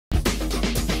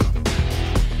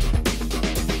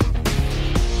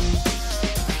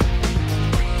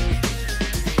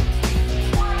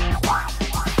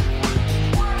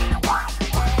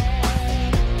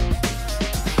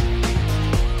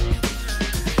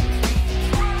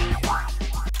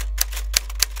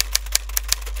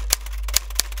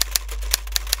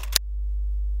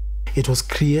It was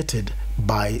created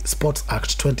by Sports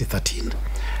Act 2013.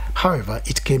 However,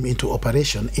 it came into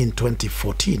operation in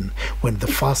 2014 when the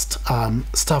first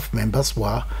staff members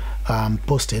were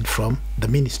posted from the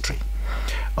ministry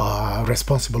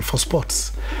responsible for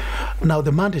sports. Now,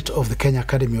 the mandate of the Kenya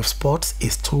Academy of Sports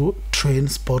is to train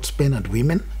sportsmen and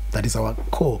women. That is our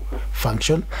core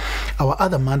function. Our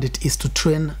other mandate is to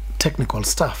train technical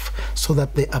staff so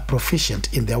that they are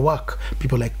proficient in their work.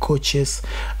 People like coaches,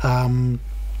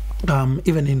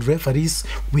 even in referees.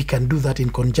 We can do that in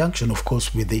conjunction, of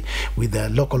course, with the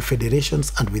local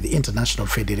federations and with the international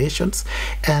federations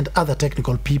and other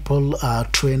technical people,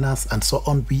 trainers and so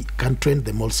on. We can train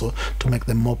them also to make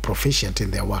them more proficient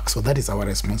in their work. So that is our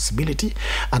responsibility.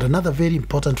 And another very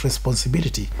important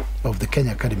responsibility of the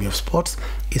Kenya Academy of Sports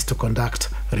is to conduct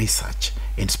research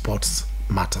in sports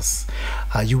matters.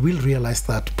 You will realize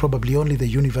that probably only the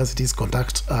universities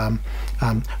conduct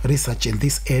research in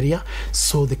this area.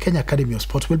 So the Kenya Academy of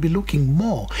Sports will be looking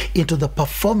more into the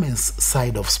performance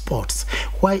side of sports.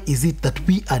 Why is it that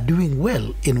we are doing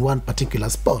well in one particular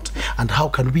sport, and how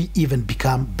can we even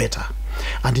become better?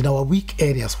 And in our weak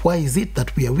areas, why is it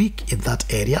that we are weak in that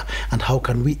area, and how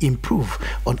can we improve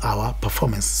on our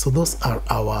performance? So those are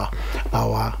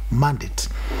our mandate.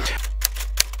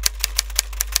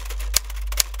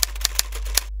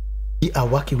 We are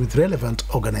working with relevant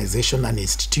organizations and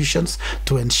institutions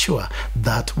to ensure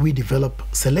that we develop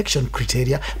selection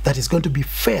criteria that is going to be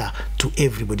fair to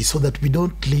everybody, so that we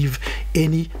don't leave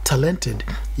any talented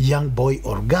young boy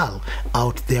or girl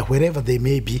out there, wherever they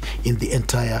may be in the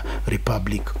entire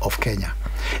Republic of Kenya.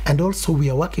 And also we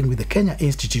are working with the Kenya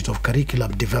Institute of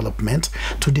Curriculum Development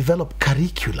to develop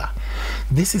curricula.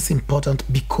 This is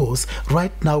important because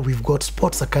right now we've got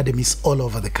sports academies all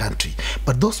over the country,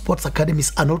 but those sports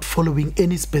academies are not following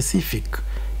any specific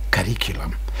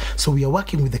curriculum. So we are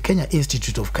working with the Kenya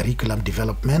Institute of Curriculum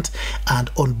Development, and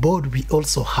on board we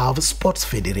also have sports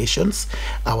federations,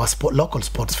 our local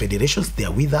sports federations. They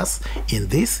are with us in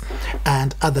this,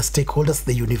 and other stakeholders,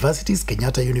 the universities,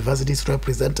 Kenyatta University is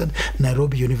represented,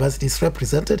 Nairobi University is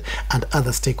represented, and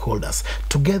other stakeholders.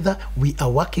 Together we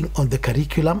are working on the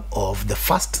curriculum of the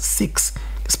first 6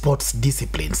 sports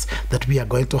disciplines that we are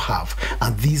going to have,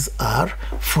 and these are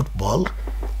football,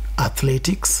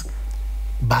 athletics,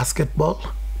 basketball,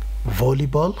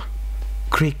 volleyball,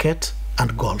 cricket,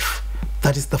 and golf.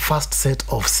 That is the first set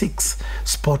of 6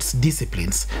 sports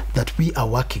disciplines that we are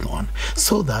working on,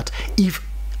 so that if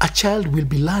a child will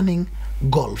be learning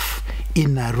golf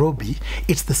in Nairobi,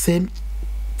 it's the same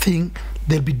thing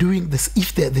they'll be doing this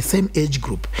if they're the same age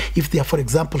group. If they are, for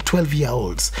example,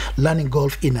 12-year-olds learning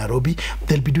golf in Nairobi,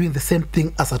 they'll be doing the same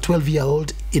thing as a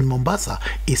 12-year-old in Mombasa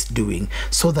is doing,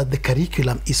 so that the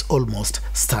curriculum is almost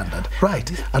standard.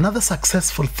 Right. Another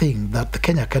successful thing that the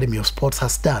Kenya Academy of Sports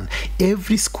has done,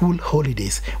 every school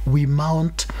holidays we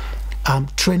mount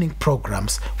training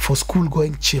programs for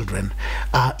school-going children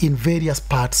in various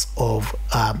parts of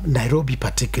Nairobi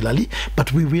particularly,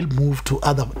 but we will move to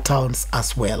other towns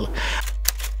as well.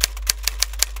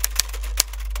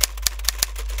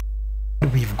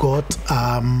 We've got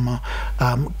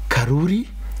Karuri,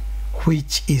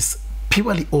 which is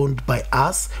purely owned by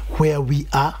us, where we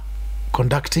are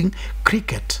conducting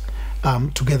cricket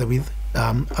together with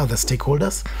other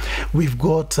stakeholders. We've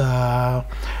got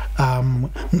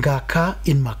Ngaka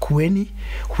in Makueni,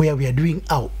 where we are doing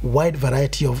a wide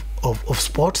variety of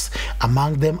sports,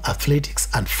 among them athletics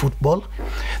and football.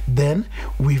 Then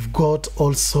we've got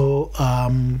also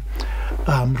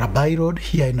Rabai Road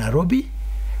here in Nairobi,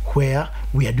 where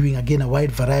we are doing again a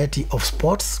wide variety of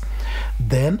sports.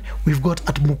 Then we've got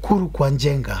at Mukuru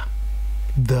Kwanjenga,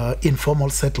 the informal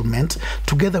settlement,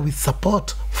 together with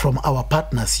support from our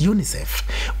partners UNICEF.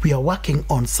 We are working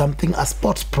on something, a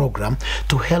sports program,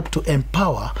 to help to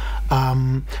empower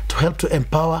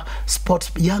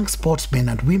young sportsmen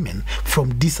and women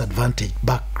from disadvantaged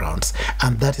backgrounds,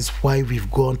 and that is why we've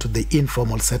gone to the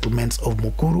informal settlements of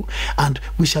Mukuru, and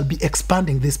we shall be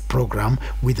expanding this program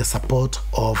with the support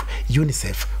of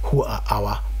UNICEF, who are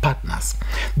our partners.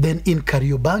 Then in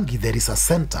Kariobangi there is a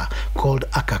center called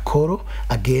Akakoro.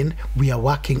 Again, we are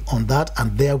working on that,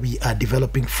 and there we are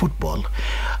developing football.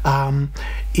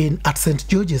 At St.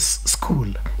 George's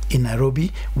School in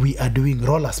Nairobi, we are doing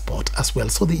roller sport as well,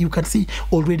 so that you can see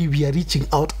already we are reaching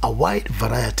out a wide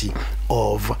variety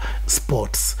of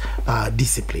sports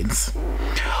disciplines.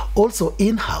 Also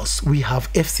in-house we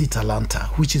have FC Talanta,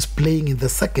 which is playing in the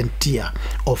 2nd tier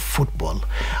of football,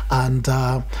 and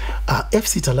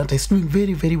FC Talanta is doing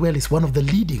very, very well. It's one of the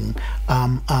leading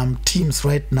teams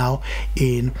right now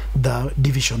in the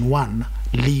Division 1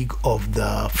 league of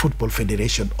the Football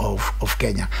Federation of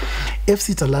Kenya.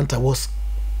 FC Talanta was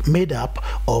made up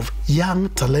of young,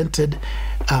 talented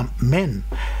men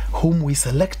whom we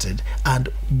selected and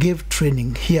gave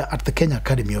training here at the Kenya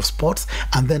Academy of Sports.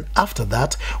 And then after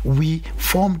that, we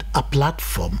formed a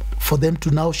platform for them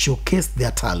to now showcase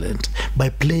their talent by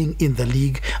playing in the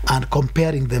league and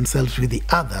comparing themselves with the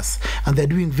others. And they're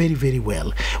doing very, very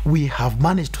well. We have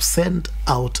managed to send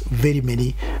out very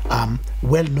many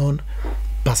well-known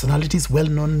personalities,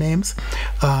 well-known names.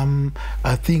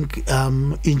 I think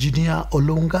Engineer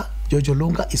George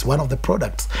Olunga is one of the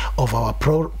products of our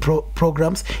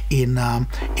programs in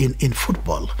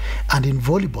football. And in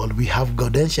volleyball, we have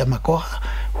Gaudensia Makoha,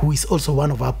 who is also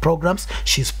one of our programs.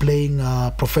 She's playing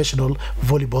professional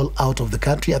volleyball out of the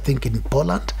country, I think in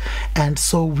Poland. And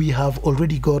so we have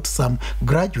already got some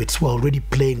graduates who are already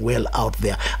playing well out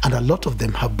there. And a lot of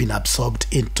them have been absorbed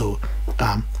into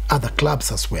other clubs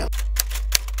as well.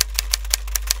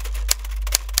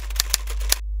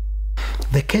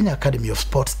 The Kenya Academy of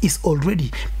Sports is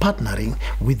already partnering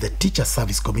with the Teacher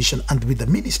Service Commission and with the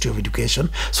Ministry of Education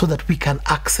so that we can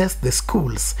access the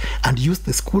schools and use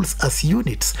the schools as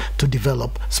units to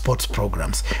develop sports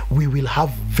programs. We will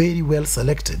have very well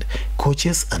selected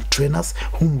coaches and trainers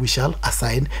whom we shall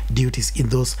assign duties in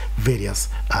those various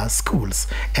schools,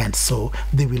 and so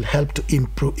they will help to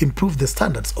improve the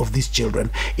standards of these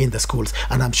children in the schools.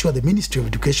 And I'm sure the Ministry of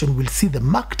Education will see the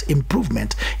marked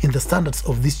improvement in the standards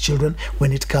of these children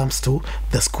when it comes to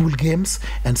the school games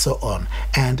and so on.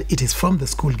 And it is from the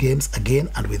school games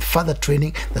again and with further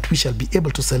training that we shall be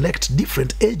able to select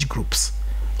different age groups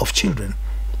of children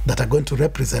that are going to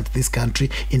represent this country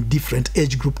in different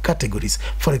age group categories.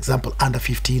 For example, under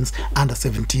 15s, under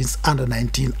 17s, under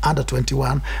 19, under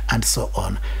 21, and so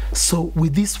on. So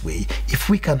with this way, if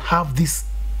we can have these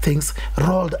things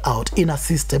rolled out in a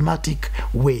systematic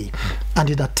way and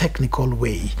in a technical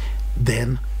way,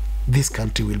 then this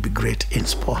country will be great in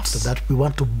sports. So that we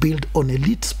want to build on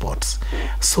elite sports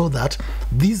so that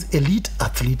these elite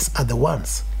athletes are the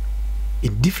ones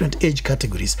in different age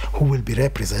categories who will be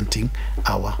representing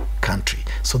our country.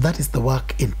 So that is the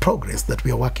work in progress that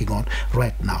we are working on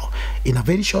right now. In a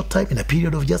very short time, in a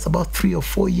period of just about 3 or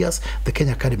 4 years, the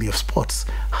Kenya Academy of Sports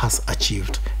has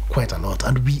achieved quite a lot,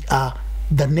 and we are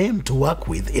the name to work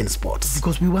with in sports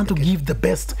because we want to give the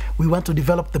best. We want to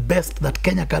develop the best that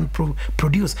Kenya can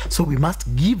produce, so we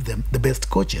must give them the best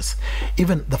coaches.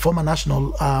 Even the former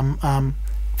national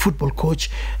football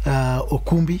coach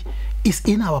Okumbi is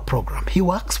in our program. He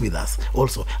works with us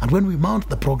also, and when we mount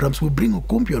the programs, we bring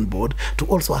Okumbi on board to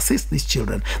also assist these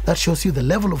children. That shows you the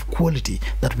level of quality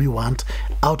that we want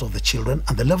out of the children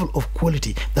and the level of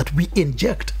quality that we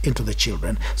inject into the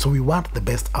children. So we want the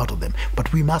best out of them,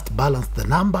 but we must balance the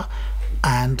number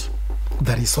and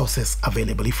the resources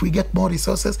available. If we get more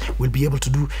resources, we'll be able to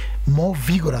do more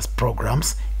vigorous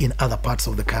programs in other parts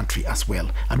of the country as well,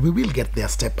 and we will get there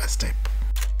step by step.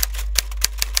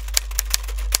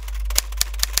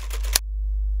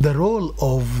 The role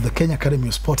of the Kenya Academy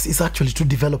of Sports is actually to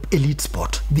develop elite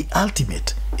sport. The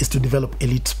ultimate is to develop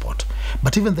elite sport.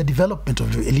 But even the development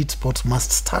of the elite sports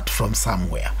must start from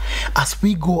somewhere. As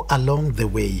we go along the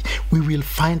way, we will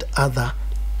find other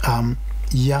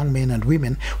young men and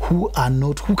women who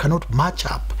cannot match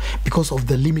up because of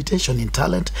the limitation in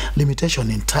talent,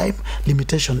 limitation in time,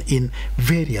 limitation in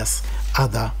various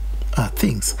other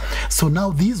things. So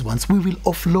now these ones, we will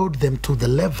offload them to the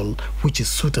level which is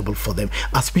suitable for them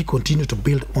as we continue to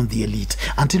build on the elite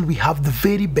until we have the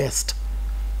very best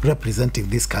representing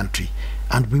this country.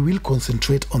 And we will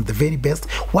concentrate on the very best,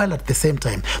 while at the same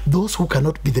time, those who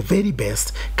cannot be the very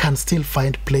best can still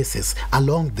find places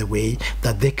along the way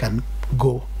that they can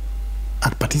go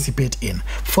and participate in.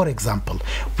 For example,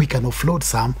 we can offload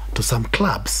some to some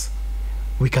clubs.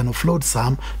 We can offload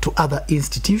some to other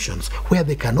institutions where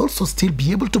they can also still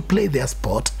be able to play their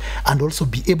sport and also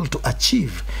be able to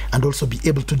achieve and also be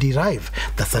able to derive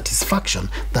the satisfaction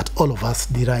that all of us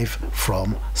derive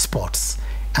from sports.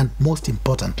 And most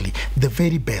importantly, the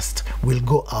very best will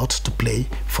go out to play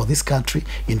for this country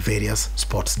in various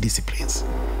sports disciplines.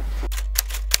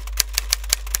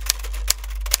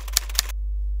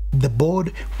 The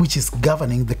board which is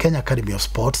governing the Kenya Academy of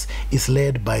Sports is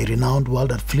led by renowned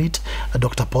world athlete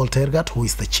Dr. Paul Tergat, who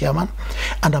is the chairman.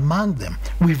 And among them,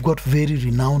 we've got very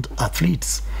renowned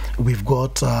athletes. We've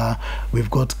got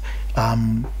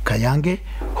Kayange,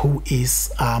 who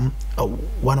is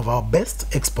one of our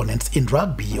best exponents in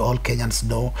rugby. All Kenyans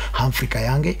know Humphrey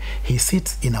Kayange. He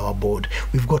sits in our board.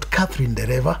 We've got Catherine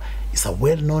Dereva. It's a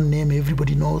well-known name.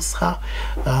 Everybody knows her.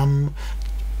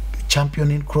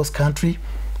 Champion in cross-country.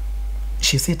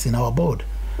 She sits in our board.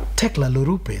 Tekla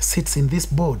Lorupe sits in this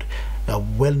board. a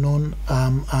well-known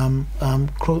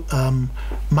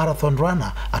marathon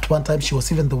runner. At one time, she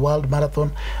was even the world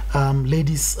marathon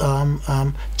ladies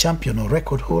champion or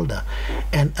record holder,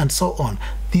 and so on.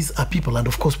 These are people, and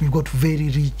of course we've got very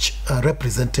rich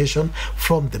representation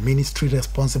from the ministry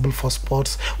responsible for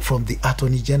sports, from the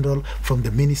Attorney General, from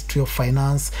the Ministry of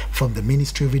Finance, from the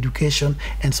Ministry of Education,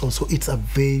 and so on. So it's a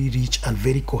very rich and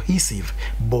very cohesive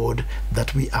board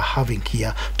that we are having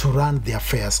here to run the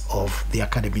affairs of the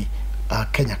academy,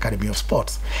 Kenya Academy of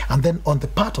Sports. And then on the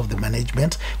part of the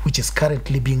management, which is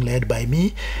currently being led by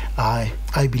me, I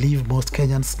believe most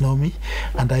Kenyans know me,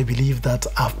 and I believe that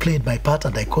I've played my part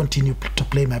and I continue to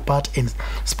play my part in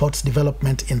sports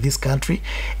development in this country.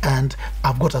 And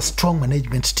I've got a strong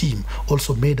management team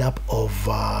also made up of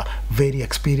very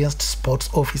experienced sports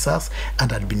officers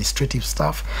and administrative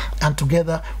staff, and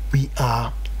together we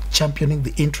are championing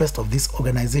the interest of this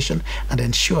organization and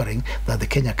ensuring that the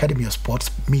Kenya Academy of Sports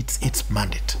meets its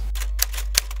mandate.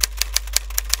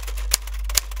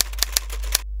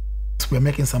 We're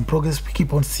making some progress. We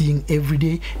keep on seeing every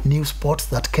day new sports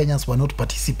that Kenyans were not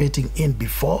participating in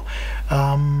before,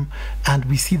 and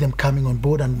we see them coming on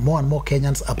board, and more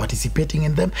Kenyans are participating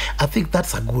in them. I think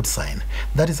that's a good sign.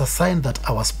 That is a sign that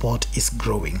our sport is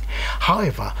growing.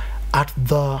 However, at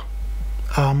the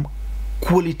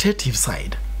qualitative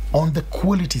side, on the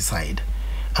quality side,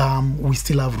 we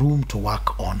still have room to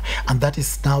work on, and that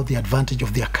is now the advantage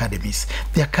of the academies.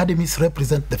 The academies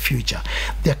represent the future.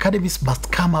 The academies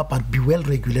must come up and be well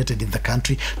regulated in the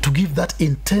country to give that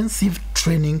intensive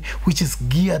training which is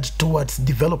geared towards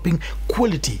developing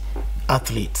quality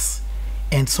athletes.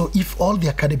 And so if all the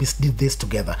academies did this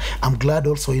together, I'm glad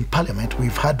also in Parliament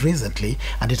we've had recently,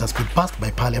 and it has been passed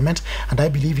by Parliament, and I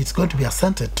believe it's going to be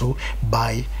assented to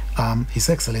by His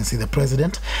Excellency the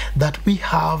President, that we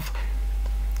have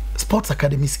sports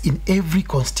academies in every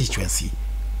constituency,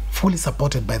 fully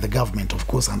supported by the government, of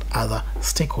course, and other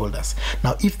stakeholders.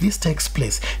 Now, if this takes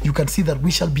place, you can see that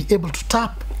we shall be able to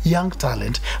tap young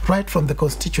talent right from the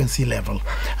constituency level.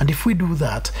 And if we do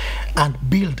that and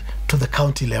build to the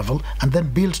county level, and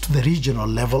then build to the regional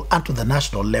level and to the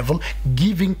national level,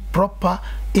 giving proper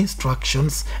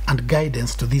instructions and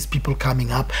guidance to these people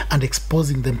coming up and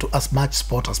exposing them to as much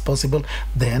sport as possible,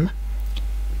 then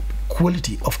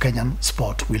quality of Kenyan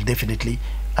sport will definitely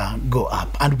go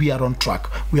up, and we are on track.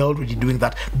 We are already doing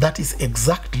that. That is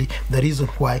exactly the reason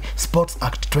why Sports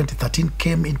Act 2013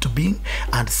 came into being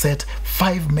and set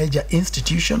 5 major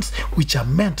institutions which are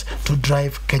meant to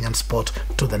drive Kenyan sport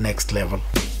to the next level.